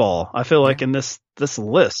oddball. I feel like in this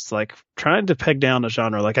list, like trying to peg down a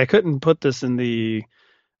genre, like I couldn't put this in the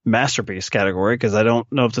masterpiece category because I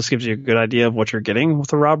don't know if this gives you a good idea of what you're getting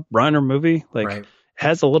with a Rob Reiner movie. Like it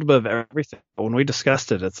has a little bit of everything. But when we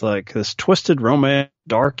discussed it, it's like this twisted romance,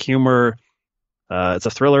 dark humor. It's a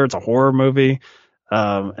thriller. It's a horror movie.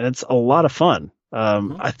 And it's a lot of fun.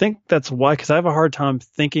 I think that's why, because I have a hard time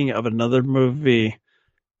thinking of another movie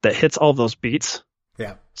that hits all those beats.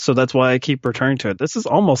 Yeah. So that's why I keep returning to it. This is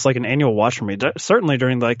almost like an annual watch for me. Certainly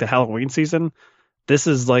during like the Halloween season, this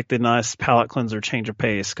is like the nice palate cleanser change of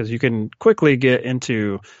pace because you can quickly get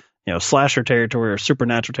into slasher territory or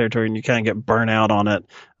supernatural territory and you kind of get burnt out on it.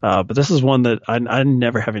 But this is one that I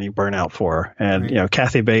never have any burnout for. And,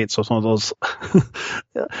 Kathy Bates was one of those,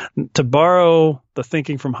 to borrow the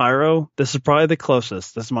thinking from Hyro, this is probably the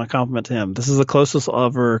closest. This is my compliment to him. This is the closest I'll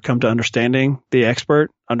ever come to understanding the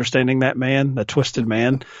expert, understanding that man, that twisted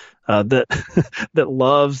man. That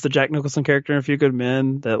loves the Jack Nicholson character in A Few Good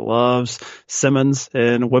Men, that loves Simmons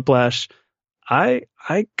in Whiplash. I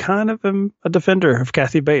kind of am a defender of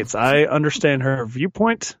Kathy Bates. I understand her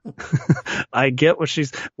viewpoint. I get what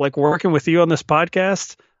she's like working with you on this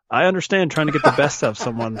podcast. I understand trying to get the best of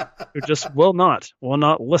someone who just will not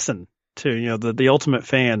listen to the ultimate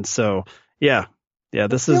fan. So yeah.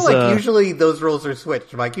 This is usually those roles are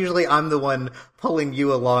switched, Mike. Usually I'm the one pulling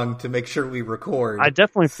you along to make sure we record. I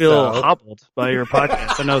definitely feel hobbled by your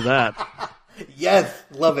podcast. I know that. Yes,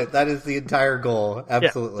 love it. That is the entire goal.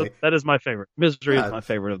 Absolutely. Yeah, so that is my favorite. Misery is my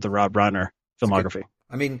favorite of the Rob Reiner filmography.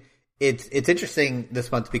 I mean, it's interesting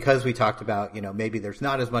this month because we talked about, maybe there's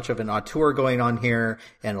not as much of an auteur going on here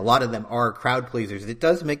and a lot of them are crowd pleasers. It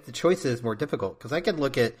does make the choices more difficult because I can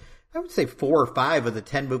look at, I would say 4 or 5 of the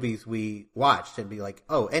 10 movies we watched and be like,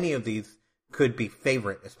 oh, any of these could be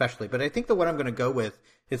favorite, especially. But I think the one I'm going to go with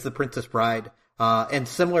is The Princess Bride. And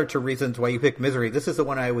similar to reasons why you picked Misery, this is the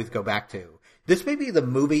one I always go back to. This may be the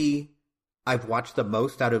movie I've watched the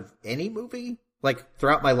most out of any movie, like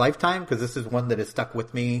throughout my lifetime, because this is one that has stuck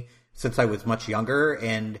with me since I was much younger.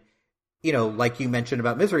 And, like you mentioned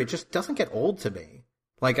about Misery, it just doesn't get old to me.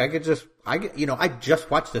 Like I just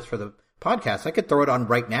watched this for the podcast. I could throw it on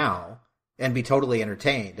right now and be totally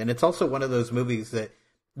entertained. And it's also one of those movies that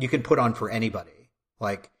you can put on for anybody.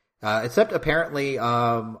 Like, except apparently,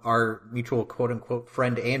 our mutual quote unquote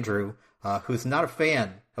friend Andrew, who's not a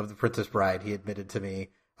fan of The Princess Bride, he admitted to me,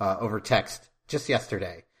 over text just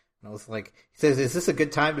yesterday. And I was like, he says, is this a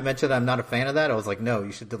good time to mention that I'm not a fan of that? I was like, no,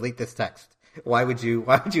 you should delete this text. Why would you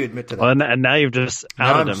admit to that? Well, and now you've just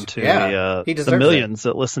outed him to the millions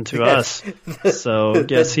that listen to us. So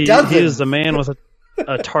yes, he is a man with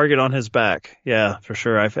a target on his back. Yeah, for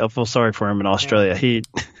sure. I feel sorry for him in Australia. He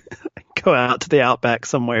go out to the outback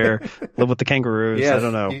somewhere, live with the kangaroos. Yes, I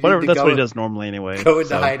don't know. Whatever. That's what he does normally anyway. Go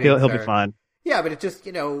into hiding. He'll be fine. Yeah, but it just,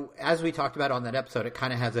 as we talked about on that episode, it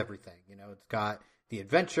kind of has everything. It's got the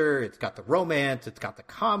adventure, it's got the romance, it's got the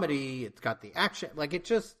comedy, it's got the action. Like it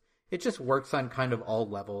just works on kind of all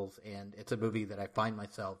levels, and it's a movie that I find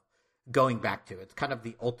myself going back to. It's kind of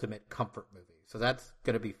the ultimate comfort movie. So that's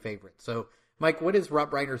going to be favorite. So, Mike, what is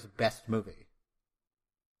Rob Reiner's best movie?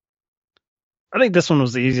 I think this one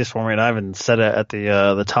was the easiest for me, and I even said it at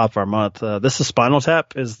the top of our month. This is Spinal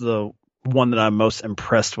Tap is the one that I'm most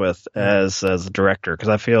impressed with as a director, because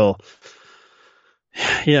I feel,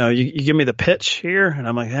 you give me the pitch here, and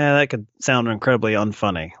I'm like, that could sound incredibly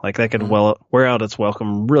unfunny. Like that could wear out its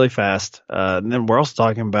welcome really fast. And then we're also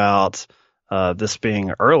talking about this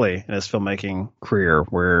being early in his filmmaking career,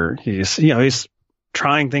 where he's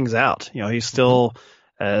trying things out. He's still,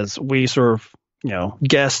 as we sort of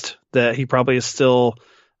guessed, that he probably is still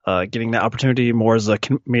getting the opportunity more as a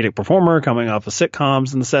comedic performer coming off of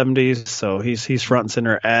sitcoms in the 70s. So he's front and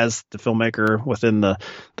center as the filmmaker within the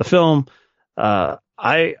film.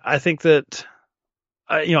 I think that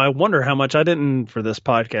I wonder how much I didn't for this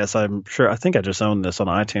podcast. I think I just own this on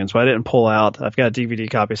iTunes, but I didn't pull out. I've got a DVD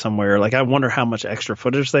copy somewhere. Like, I wonder how much extra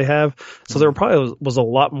footage they have. So there probably was a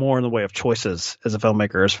lot more in the way of choices as a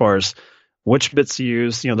filmmaker as far as which bits to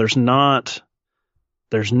use. There's not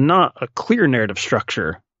a clear narrative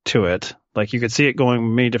structure to it. Like, you could see it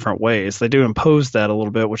going many different ways. They do impose that a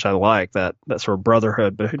little bit, which I like, that sort of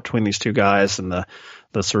brotherhood between these two guys, and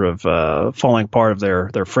the sort of falling apart of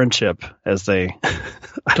their friendship as they,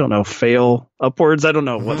 I don't know, fail upwards. I don't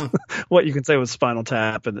know what you can say with Spinal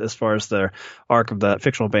Tap and as far as the arc of that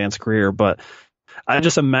fictional band's career, but I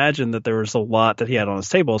just imagine that there was a lot that he had on his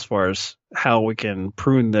table as far as how we can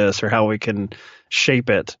prune this or how we can shape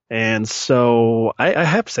it. And so I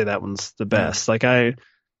have to say that one's the best. Like, I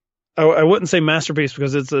wouldn't say masterpiece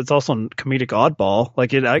because it's also a comedic oddball.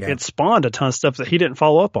 Like, it spawned a ton of stuff that he didn't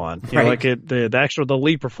follow up on. Like the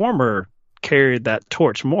lead performer carried that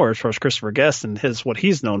torch more as far as Christopher Guest and what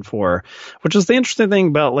he's known for, which is the interesting thing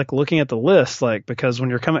about like looking at the list. Like, because when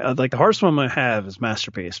you're coming, like, the hardest one I have is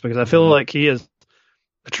masterpiece, because I feel like he is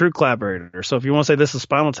a true collaborator. So if you want to say this is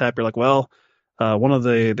Spinal Tap, you're like, well, one of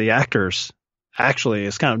the actors actually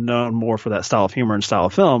is kind of known more for that style of humor and style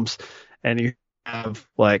of films, and you have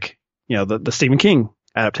like the Stephen King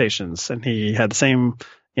adaptations, and he had the same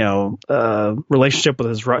relationship with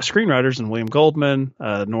his screenwriters and William Goldman,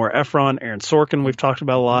 Nora Ephron, Aaron Sorkin. We've talked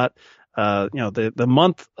about a lot. The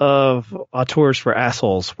month of auteurs for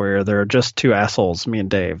assholes, where there are just two assholes, me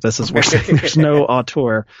and Dave. This is where there's no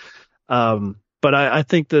auteur. But I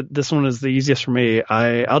think that this one is the easiest for me.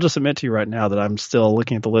 I'll just admit to you right now that I'm still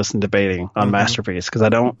looking at the list and debating on Masterpiece, because I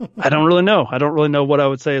don't really know. I don't really know what I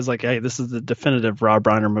would say is like, hey, this is the definitive Rob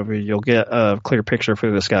Reiner movie. You'll get a clear picture of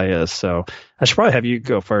who this guy is. So I should probably have you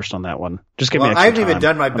go first on that one. Just give me extra I haven't time. even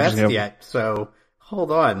done my best yet, so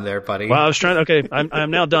hold on there, buddy. Well, I was trying. Okay, I'm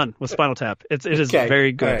now done with Spinal Tap. It is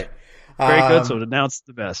very good, very good. So now it's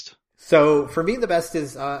the best. So for me, the best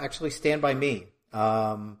is actually Stand By Me.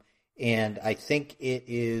 And I think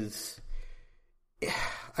it's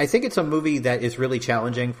a movie that is really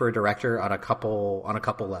challenging for a director on a couple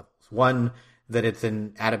levels. One, that it's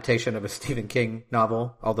an adaptation of a Stephen King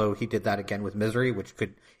novel, although he did that again with Misery, which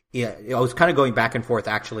I was kind of going back and forth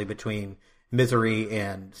actually between Misery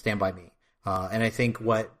and Stand By Me. And I think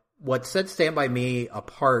what sets Stand By Me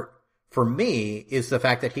apart for me is the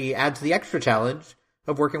fact that he adds the extra challenge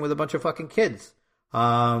of working with a bunch of fucking kids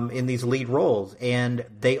in these lead roles, and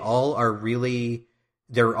they're all really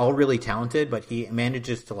talented, but he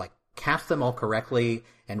manages to like cast them all correctly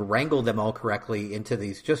and wrangle them all correctly into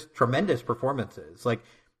these just tremendous performances. Like,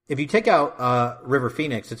 if you take out River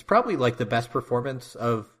Phoenix, it's probably like the best performance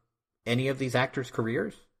of any of these actors'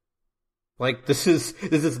 careers. Like, this is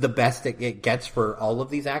the best it gets for all of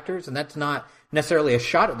these actors, and that's not necessarily a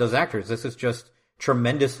shot at those actors. This is just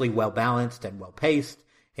tremendously well balanced and well paced.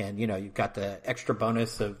 And, you've got the extra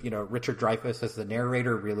bonus of, Richard Dreyfuss as the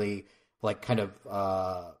narrator, really like kind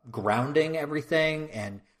of grounding everything,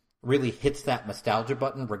 and really hits that nostalgia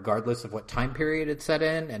button regardless of what time period it's set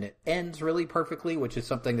in. And it ends really perfectly, which is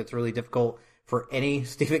something that's really difficult for any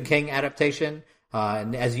Stephen King adaptation.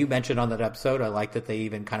 And as you mentioned on that episode, I like that they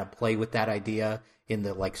even kind of play with that idea in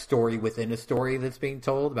the like story within a story that's being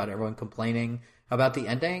told about everyone complaining about the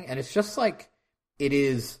ending. And it's just like, it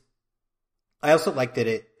is. I also like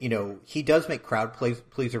that he does make crowd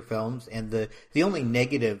pleaser films, and the only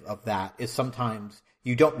negative of that is sometimes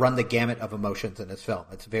you don't run the gamut of emotions in his film.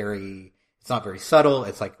 It's not very subtle.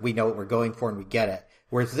 It's like, we know what we're going for and we get it.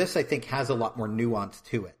 Whereas this, I think, has a lot more nuance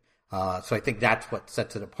to it. So I think that's what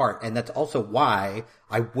sets it apart. And that's also why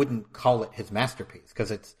I wouldn't call it his masterpiece,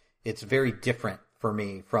 because it's very different for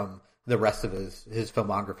me from the rest of his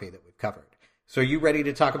filmography that we've covered. So are you ready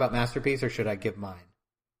to talk about masterpiece, or should I give mine?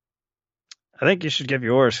 I think you should give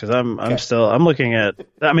yours, because I'm looking at.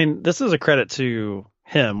 I mean, this is a credit to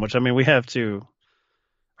him, which, I mean, we have to.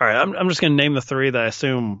 All right, I'm just going to name the three that I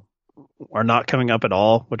assume are not coming up at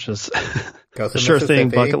all, which is The Sure Thing,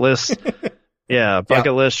 Bucket List. Yeah,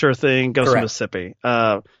 bucket list, sure thing. Go to Correct. Mississippi.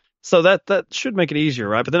 So that should make it easier,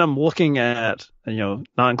 right? But then I'm looking at,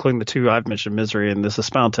 not including the two I've mentioned, Misery and This Is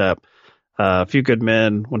Spound Tap, A Few Good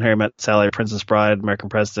Men, When Harry Met Sally, Princess Bride, American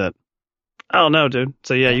President. I don't know, dude.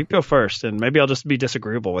 So yeah, you go first, and maybe I'll just be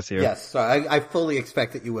disagreeable with you. Yes, so I fully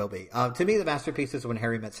expect that you will be. To me, the masterpiece is When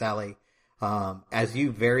Harry Met Sally. As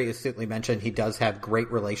you very astutely mentioned, he does have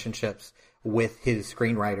great relationships with his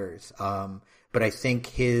screenwriters. But I think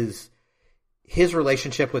his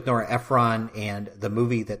relationship with Nora Ephron and the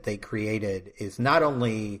movie that they created is not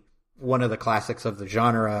only one of the classics of the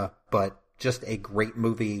genre, but just a great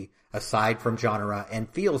movie aside from genre and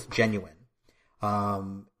feels genuine.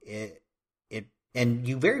 And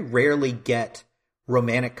you very rarely get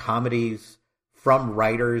romantic comedies from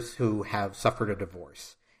writers who have suffered a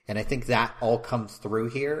divorce. And I think that all comes through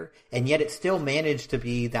here. And yet it still managed to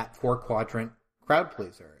be that 4-quadrant crowd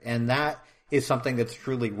pleaser. And that is something that's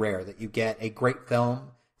truly rare, that you get a great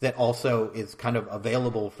film that also is kind of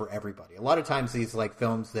available for everybody. A lot of times these like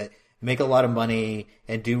films that make a lot of money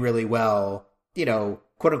and do really well,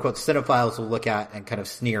 quote unquote cinephiles will look at and kind of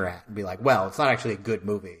sneer at and be like, well, it's not actually a good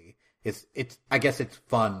movie. I guess it's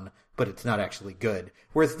fun, but it's not actually good.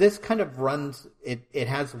 Whereas this kind of runs, it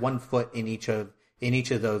has one foot in each of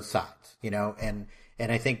those sides, and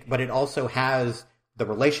I think, but it also has the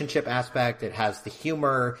relationship aspect, it has the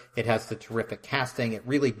humor, it has the terrific casting. It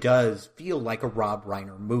really does feel like a Rob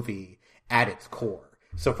Reiner movie at its core.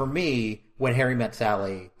 So for me, When Harry Met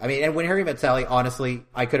Sally, When Harry Met Sally, honestly,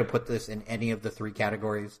 I could have put this in any of the 3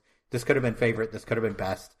 categories. This could have been favorite, this could have been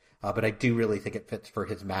best. But I do really think it fits for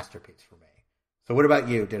his masterpiece for me. So what about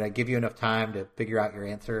you? Did I give you enough time to figure out your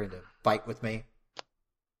answer and to fight with me?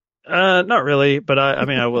 Not really, but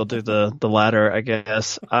I will do the latter, I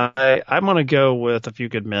guess. I'm going to go with A Few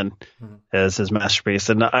Good Men as his masterpiece.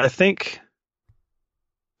 And I think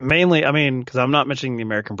mainly, because I'm not mentioning The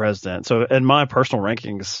American President. So in my personal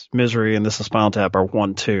rankings, Misery and This Is Spinal Tap are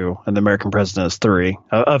 1, 2, and The American President is 3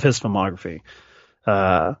 of his filmography.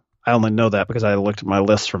 I only know that because I looked at my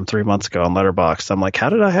list from 3 months ago on Letterboxd. I'm like, how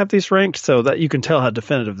did I have these ranked? So that you can tell how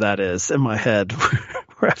definitive that is in my head. Where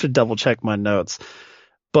I have to double check my notes.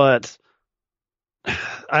 But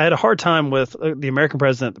I had a hard time with The American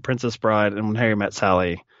President, The Princess Bride, and When Harry Met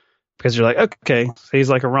Sally, because you're like, okay, so he's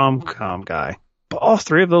like a rom-com guy. But all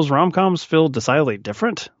 3 of those rom-coms feel decidedly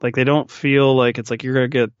different. Like they don't feel like it's like you're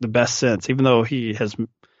going to get the best sense, even though he has been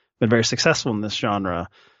very successful in this genre.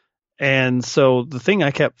 And so the thing I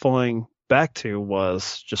kept falling back to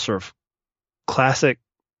was just sort of classic,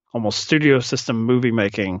 almost studio system movie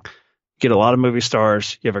making. You get a lot of movie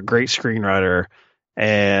stars. You have a great screenwriter.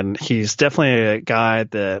 And he's definitely a guy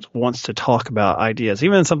that wants to talk about ideas.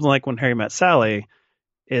 Even in something like When Harry Met Sally,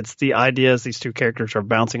 it's the ideas these 2 characters are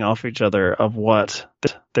bouncing off each other of what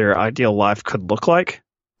their ideal life could look like.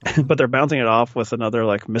 But they're bouncing it off with another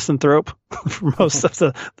like misanthrope for most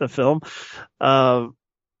of the film.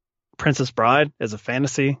 Princess Bride is a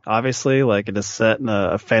fantasy, obviously. Like it is set in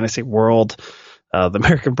a fantasy world. The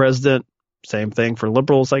American President, same thing for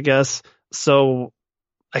liberals, I guess. So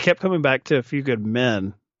I kept coming back to A Few Good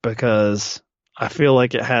Men because I feel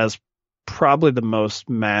like it has probably the most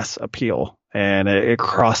mass appeal and it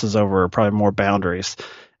crosses over probably more boundaries.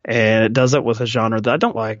 And it does it with a genre that I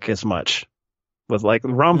don't like as much. With like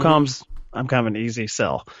rom-coms, I'm kind of an easy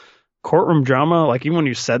sell. Courtroom drama, like even when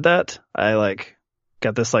you said that, I like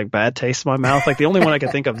got this like bad taste in my mouth. Like the only one I can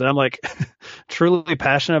think of that I'm like truly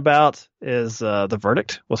passionate about is The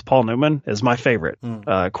Verdict with Paul Newman is my favorite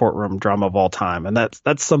courtroom drama of all time, and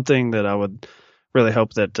that's something that I would really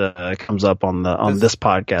hope that comes up on this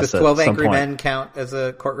podcast. Does 12 Angry Men count as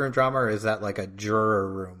a courtroom drama, or is that like a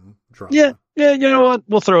juror room drama? Yeah. You know what?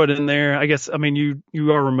 We'll throw it in there. I guess. I mean,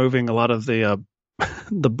 you are removing a lot of the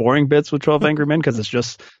boring bits with 12 Angry Men because it's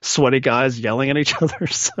just sweaty guys yelling at each other.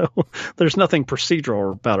 So there's nothing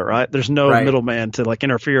procedural about it, right? There's no middleman to like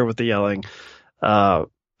interfere with the yelling. A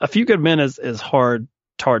Few Good Men is hard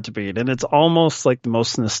to beat, and it's almost like the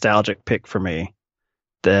most nostalgic pick for me.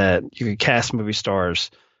 That you could cast movie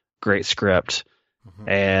stars, great script,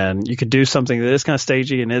 and you could do something that is kind of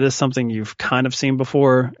stagey, and it is something you've kind of seen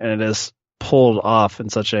before, and it is pulled off in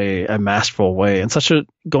such a masterful way, and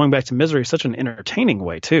going back to Misery, such an entertaining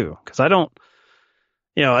way too. Because I don't,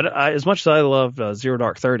 I as much as I loved Zero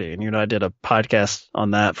Dark 30, and I did a podcast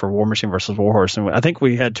on that for War Machine versus Warhorse, and I think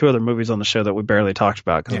we had 2 other movies on the show that we barely talked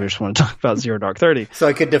about because we just want to talk about Zero Dark 30. So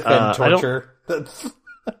I could defend torture.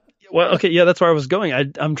 Well, okay, yeah, that's where I was going.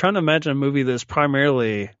 I'm trying to imagine a movie that's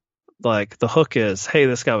primarily like the hook is, hey,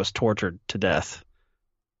 this guy was tortured to death.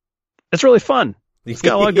 It's really fun. It's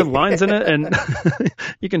got a lot of good lines in it, and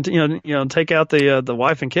you can take out the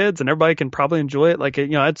wife and kids, and everybody can probably enjoy it. Like,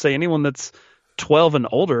 I'd say anyone that's 12 and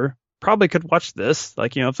older probably could watch this.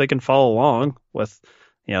 Like, if they can follow along with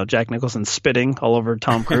Jack Nicholson spitting all over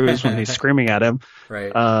Tom Cruise when he's screaming at him.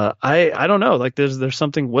 Right. I don't know. Like, there's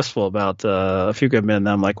something wistful about A Few Good Men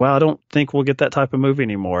that I'm like, wow, I don't think we'll get that type of movie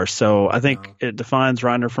anymore. So I think it defines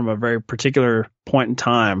Reiner from a very particular point in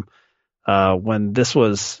time when this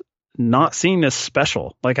was not seen as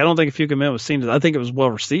special. Like, I don't think A Few Good Men was seen as, I think it was well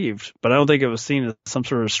received, but I don't think it was seen as some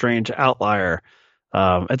sort of strange outlier.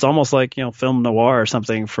 It's almost like, film noir or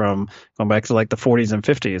something from going back to like the 40s and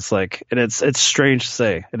 50s. Like, and it's strange to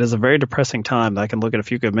say. It is a very depressing time that I can look at A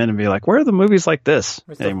Few Good Men and be like, where are the movies like this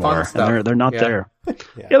anymore? And they're not there.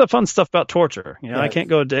 Yeah, the fun stuff about torture. I can't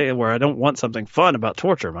go a day where I don't want something fun about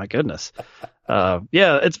torture. My goodness.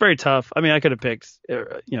 It's very tough. I mean, I could have picked,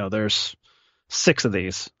 there's 6 of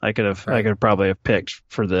these I could probably have picked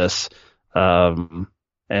for this. And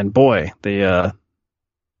boy, the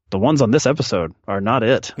ones on this episode are not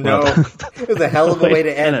it. No, it was a hell of a way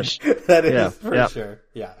to end. That is for sure.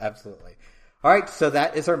 Yeah, absolutely. All right, so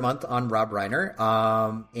that is our month on Rob Reiner.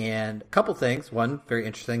 And a couple things. One, very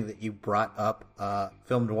interesting that you brought up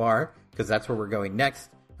film noir, because that's where we're going next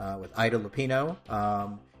with Ida Lupino.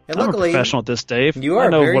 And I'm luckily, a professional at this, Dave. You are. I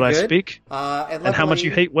know very what good. I speak and how much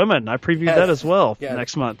you hate women. I previewed that as well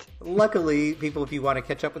next month. Luckily, people, if you want to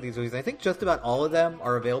catch up with these movies, I think just about all of them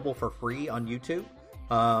are available for free on YouTube.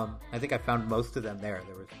 I think I found most of them there.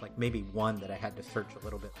 There was like maybe one that I had to search a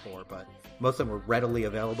little bit for, but most of them were readily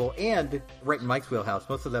available. And right in Mike's wheelhouse,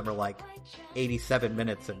 most of them are like 87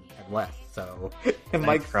 minutes and less. So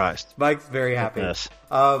Mike's very happy.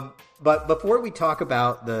 But before we talk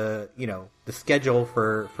about the schedule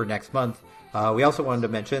for next month, we also wanted to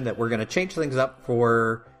mention that we're going to change things up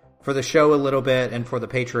for the show a little bit and for the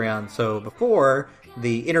Patreon. So before,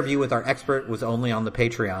 the interview with our expert was only on the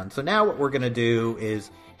Patreon. So now what we're going to do is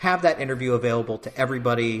have that interview available to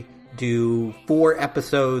everybody, do 4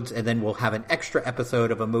 episodes, and then we'll have an extra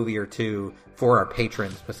episode of a movie or two for our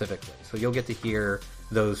patrons specifically. So you'll get to hear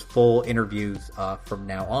those full interviews from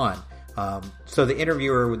now on. So the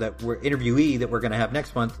interviewee that we're going to have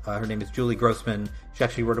next month, her name is Julie Grossman. She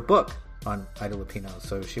actually wrote a book on Ida Lupino,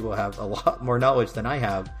 so she will have a lot more knowledge than I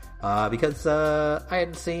have. Because I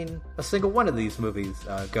hadn't seen a single one of these movies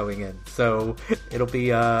going in. So it'll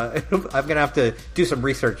be I'm going to have to do some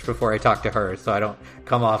research before I talk to her so I don't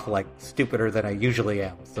come off like stupider than I usually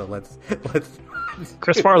am. So let's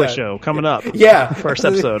Chris Farley show coming up. Yeah. First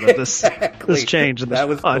episode of this change in this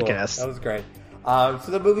podcast. Cool. That was great.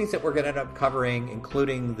 So the movies that we're going to end up covering,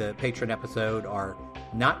 including the patron episode, are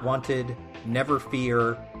Not Wanted, Never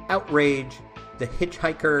Fear, Outrage, The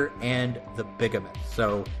Hitchhiker, and The Bigamist.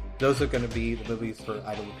 So those are going to be the movies for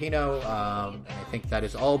Ida Lupino, and I think that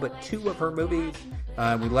is all but 2 of her movies.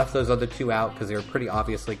 We left those other 2 out because they were pretty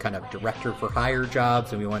obviously kind of director-for-hire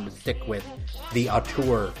jobs, and we wanted to stick with the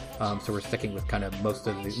auteur. So we're sticking with kind of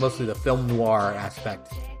mostly the film noir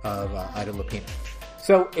aspect of Ida Lupino.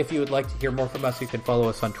 So if you would like to hear more from us, you can follow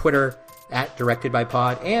us on Twitter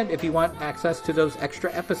 @DirectedByPod, and if you want access to those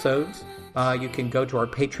extra episodes, you can go to our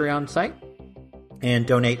Patreon site and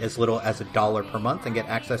donate as little as $1 per month and get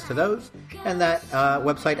access to those. And that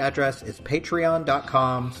website address is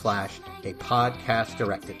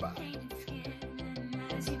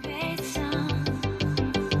patreon.com/apodcastdirectedby.